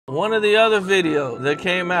One of the other videos that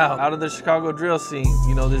came out of the Chicago drill scene,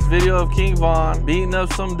 you know, this video of King Von beating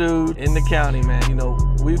up some dude in the county, man. You know,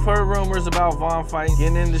 we've heard rumors about Von fighting,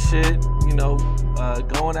 getting into shit, you know,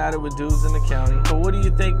 going at it with dudes in the county. So what do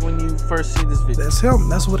you think when you first see this video? That's him.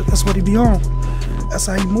 That's what he be on. That's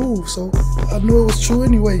how he moves. So I knew it was true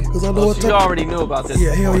anyway, because I know what type. You already knew about this.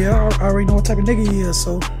 Yeah, hell yeah. I already know what type of nigga he is.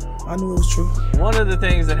 So I knew it was true. One of the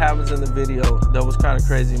things that happens in the video that was kind of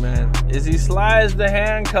crazy, man, is he slides the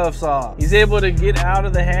handcuffs off. He's able to get out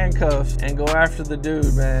of the handcuffs and go after the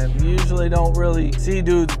dude, man. You usually don't really see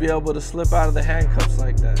dudes be able to slip out of the handcuffs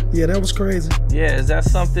like that. Yeah, that was crazy. Yeah, is that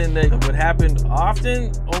something that would happen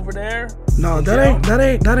often over there? No, that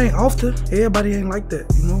ain't often. Everybody ain't like that.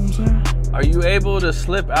 You know what I'm saying? Are you able to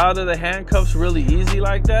slip out of the handcuffs really easy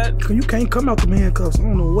like that? You can't come out the handcuffs. I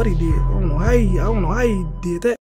don't know what he did. I don't know how he did that.